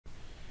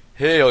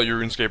Hey, all you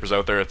RuneScapers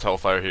out there, it's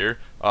Hellfire here.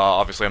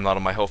 Obviously, I'm not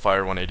on my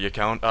Hellfire 180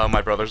 account.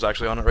 My brother's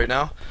actually on it right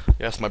now.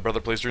 Yes, my brother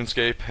plays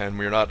RuneScape, and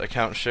we're not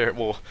account share.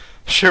 Well,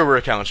 sure, we're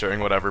account sharing,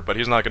 whatever, but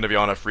he's not going to be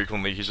on it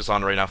frequently. He's just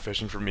on right now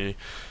fishing for me,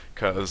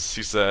 because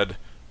he said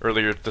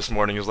earlier this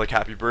morning, he was like,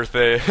 happy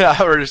birthday.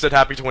 Or he said,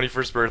 happy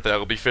 21st birthday,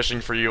 I'll be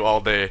fishing for you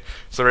all day.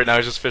 So right now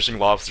he's just fishing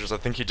lobsters. I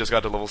think he just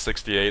got to level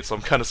 68, so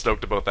I'm kind of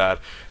stoked about that.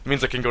 It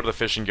means I can go to the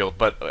fishing guild,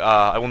 but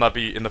I will not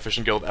be in the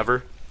fishing guild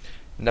ever.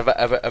 Never,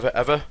 ever, ever,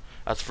 ever.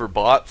 That's for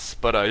bots,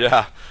 but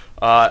yeah.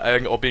 I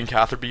think I'll be in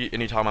Catherby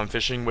anytime I'm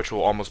fishing, which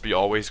will almost be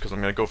always, because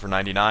I'm going to go for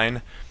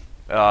 99.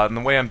 And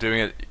the way I'm doing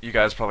it, you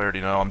guys probably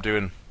already know, I'm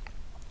doing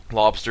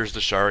lobsters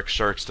to sharks,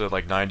 sharks to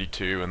like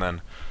 92, and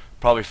then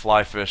probably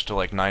fly fish to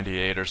like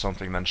 98 or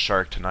something, then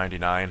shark to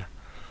 99.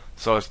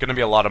 So it's going to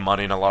be a lot of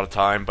money and a lot of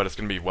time, but it's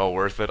going to be well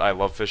worth it. I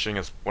love fishing.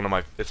 It's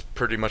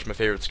pretty much my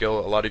favorite skill.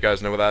 A lot of you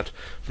guys know that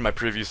from my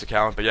previous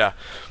account, but yeah.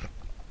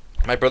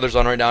 My brother's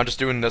on right now, just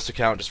doing this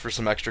account just for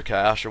some extra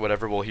cash or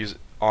whatever. Well, he's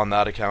on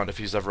that account if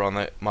he's ever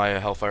on my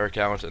Hellfire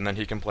account, and then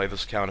he can play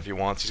this account if he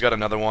wants. He's got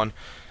another one.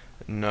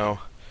 No.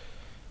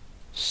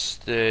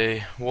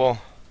 Stay.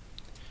 Well,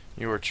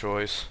 your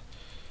choice.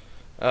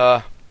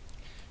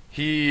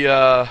 He,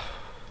 yeah.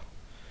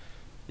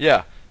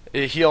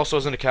 He also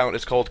has an account.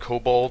 It's called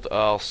Kobold.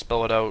 I'll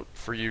spell it out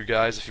for you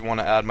guys if you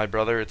want to add my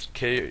brother. It's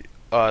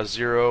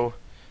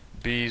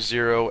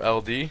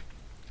K0B0LD.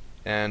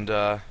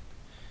 And,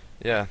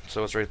 yeah,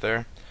 so it's right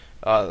there.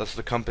 That's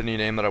the company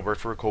name that I work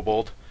for,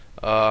 Kobold.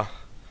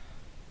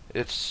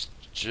 It's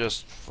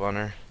just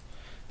funner.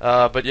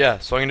 But yeah,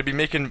 so I'm going to be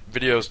making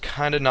videos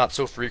kind of not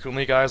so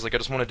frequently, guys. Like, I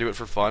just want to do it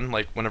for fun.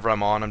 Like, whenever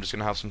I'm on, I'm just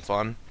going to have some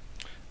fun.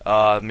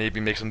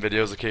 Maybe make some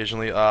videos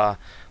occasionally.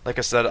 Like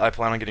I said, I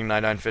plan on getting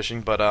 99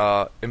 fishing,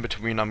 but in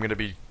between I'm going to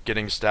be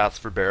getting stats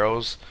for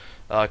barrows,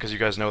 because you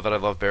guys know that I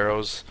love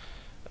barrows.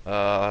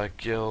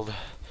 Guild.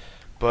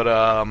 But,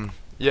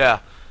 yeah.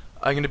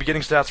 I'm going to be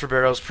getting stats for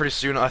barrows pretty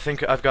soon. I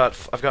think I've got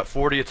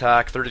 40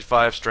 attack,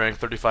 35 strength,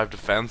 35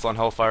 defense on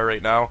Hellfire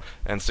right now,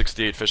 and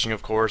 68 fishing,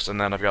 of course,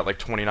 and then I've got like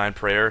 29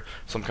 prayer,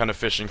 so I'm kind of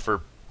fishing for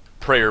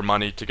prayer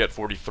money to get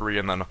 43,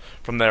 and then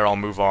from there I'll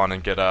move on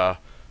and get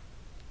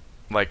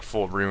like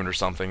full rune or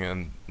something,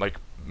 and like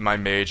my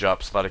mage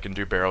up so that I can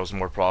do barrows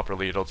more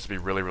properly. It'll just be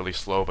really, really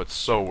slow, but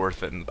so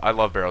worth it, and I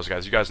love barrows,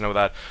 guys. You guys know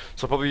that,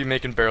 so I'll probably be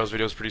making barrows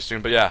videos pretty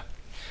soon, but yeah.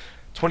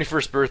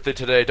 21st birthday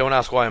today. Don't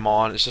ask why I'm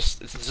on. It's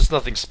just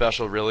nothing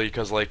special really,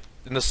 because like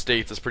in the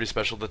States it's pretty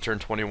special to turn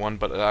 21,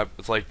 but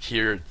it's like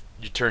here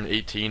you turn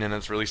 18 and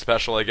it's really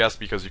special, I guess,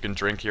 because you can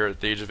drink here at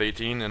the age of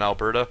 18 in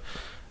Alberta,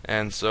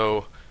 and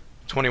so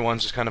 21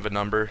 is just kind of a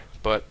number,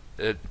 but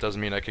it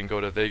doesn't mean I can go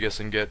to Vegas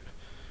and get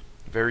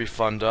very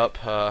funned up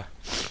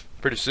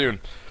pretty soon.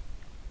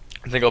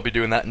 I think I'll be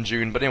doing that in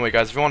June. But anyway,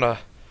 guys, if you wanna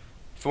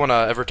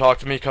ever talk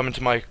to me, come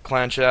into my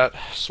clan chat.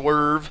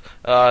 Swerve.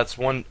 It's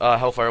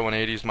Hellfire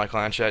 180 is my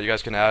clan chat. You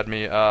guys can add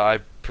me. My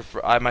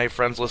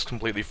friends list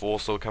completely full,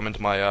 so come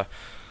into my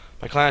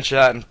my clan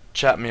chat and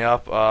chat me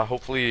up.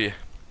 Hopefully,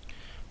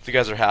 if you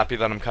guys are happy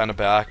that I'm kind of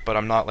back, but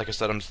I'm not. Like I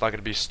said, I'm just not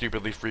gonna be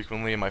stupidly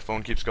frequently, and my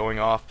phone keeps going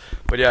off.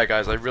 But yeah,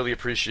 guys, I really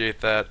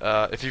appreciate that.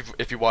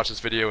 If you watch this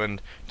video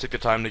and took the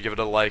time to give it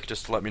a like,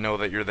 just to let me know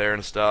that you're there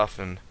and stuff,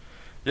 and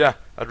yeah,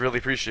 I'd really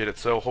appreciate it.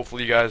 So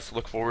hopefully you guys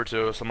look forward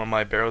to some of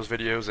my barrows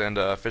videos and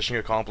fishing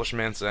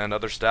accomplishments and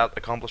other stat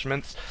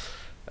accomplishments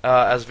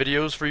as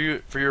videos for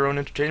your own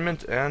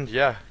entertainment. And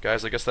yeah,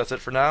 guys, I guess that's it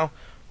for now.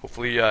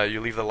 Hopefully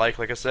you leave the like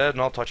I said,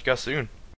 and I'll talk to you guys soon.